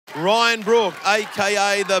Ryan Brooke,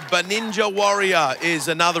 a.k.a. the Ninja Warrior, is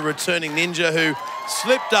another returning ninja who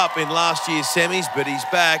slipped up in last year's semis, but he's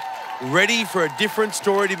back, ready for a different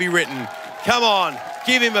story to be written. Come on,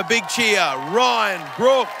 give him a big cheer, Ryan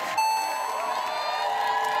Brooke.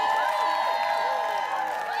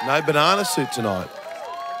 No banana suit tonight.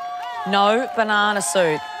 No banana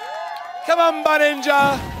suit. Come on,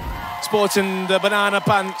 Ninja. Sporting the banana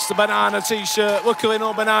pants, the banana t-shirt. Luckily,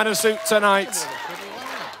 no banana suit tonight.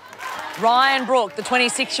 Ryan Brooke, the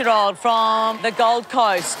 26-year-old from the Gold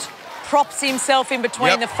Coast, props himself in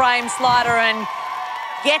between the frame slider and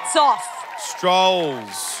gets off.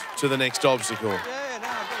 Strolls to the next obstacle.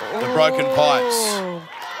 The broken pipes.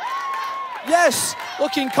 Yes,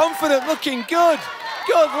 looking confident, looking good.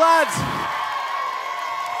 Good lad.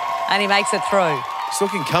 And he makes it through. He's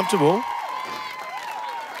looking comfortable.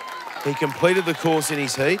 He completed the course in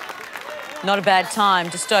his heat. Not a bad time,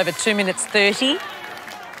 just over 2 minutes 30.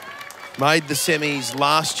 Made the semis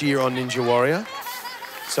last year on Ninja Warrior.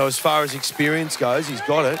 So as far as experience goes, he's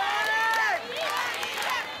got it.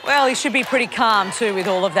 Well, he should be pretty calm too with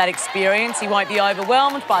all of that experience. He won't be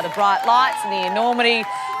overwhelmed by the bright lights and the enormity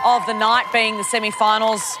of the night being the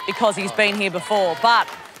semi-finals because he's been here before. But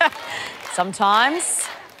sometimes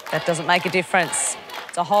that doesn't make a difference.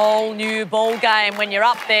 It's a whole new ball game when you're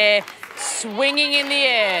up there swinging in the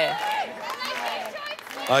air.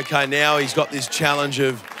 Okay, now he's got this challenge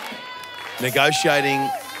of negotiating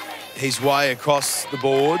his way across the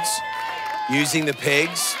boards, using the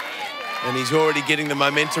pegs, and he's already getting the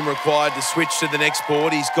momentum required to switch to the next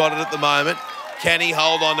board. He's got it at the moment. Can he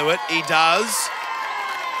hold on to it? He does.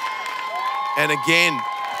 And again.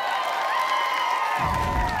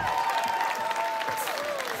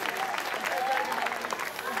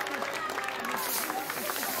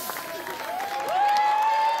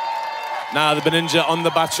 Now the Ninja on the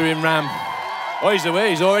battering ram. Oh, he's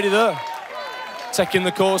away, he's already there. Taking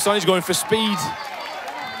the course on, he's going for speed.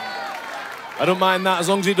 I don't mind that as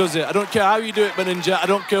long as he does it. I don't care how you do it, Ninja. I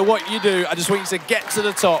don't care what you do. I just want you to get to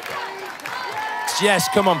the top. Yes,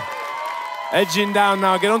 come on. Edging down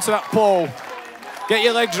now, get onto that pole. Get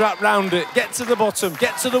your legs wrapped round it. Get to the bottom,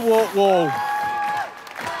 get to the walk wall.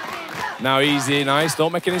 Now easy, nice,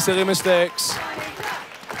 don't make any silly mistakes.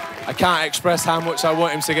 I can't express how much I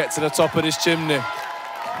want him to get to the top of this chimney.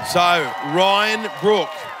 So, Ryan Brooke,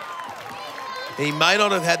 he may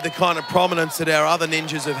not have had the kind of prominence that our other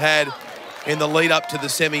ninjas have had in the lead up to the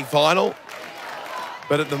semi-final,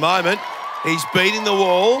 but at the moment, he's beating the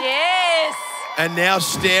wall. Yes! And now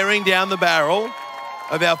staring down the barrel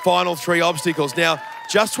of our final three obstacles. Now,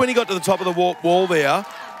 just when he got to the top of the wall there,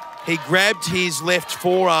 he grabbed his left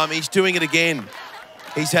forearm. He's doing it again.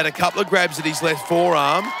 He's had a couple of grabs at his left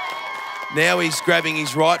forearm. Now he's grabbing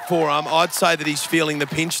his right forearm. I'd say that he's feeling the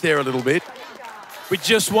pinch there a little bit. We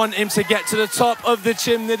just want him to get to the top of the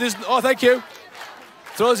chimney. Oh, thank you.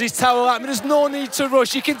 Throws his towel at me. There's no need to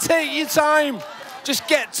rush. You can take your time. Just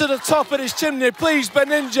get to the top of this chimney, please,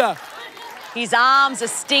 Ninja. His arms are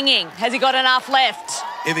stinging. Has he got enough left?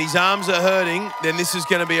 If his arms are hurting, then this is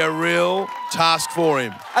going to be a real task for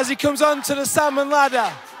him. As he comes onto the salmon ladder.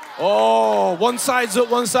 Oh, one side's up,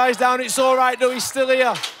 one side's down. It's all right, though. He's still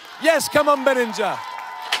here. Yes, come on, Ninja.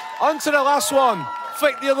 On to the last one.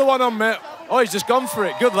 Flick the other one on, mate. Oh, he's just gone for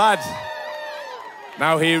it. Good lad.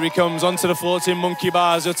 Now here he comes onto the floating monkey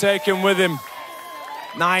bars. He'll take him with him.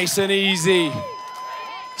 Nice and easy.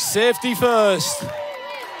 Safety first.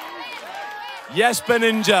 Yes,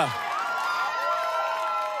 Ninja.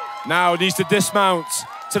 Now needs to dismount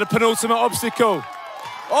to the penultimate obstacle.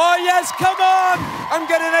 Oh, yes, come on. I'm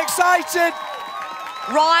getting excited.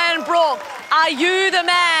 Ryan Brooke, are you the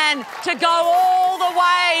man to go all the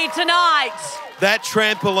way tonight? That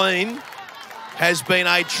trampoline has been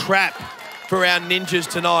a trap for our ninjas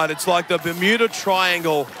tonight. It's like the Bermuda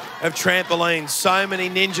Triangle of trampolines. So many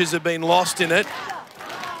ninjas have been lost in it.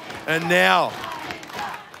 And now,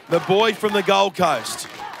 the boy from the Gold Coast,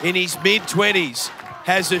 in his mid-20s,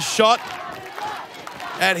 has a shot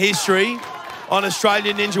at history on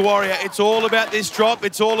Australian Ninja Warrior. It's all about this drop.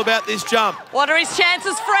 It's all about this jump. What are his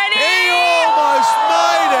chances, Freddie? He almost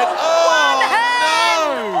made it. Oh!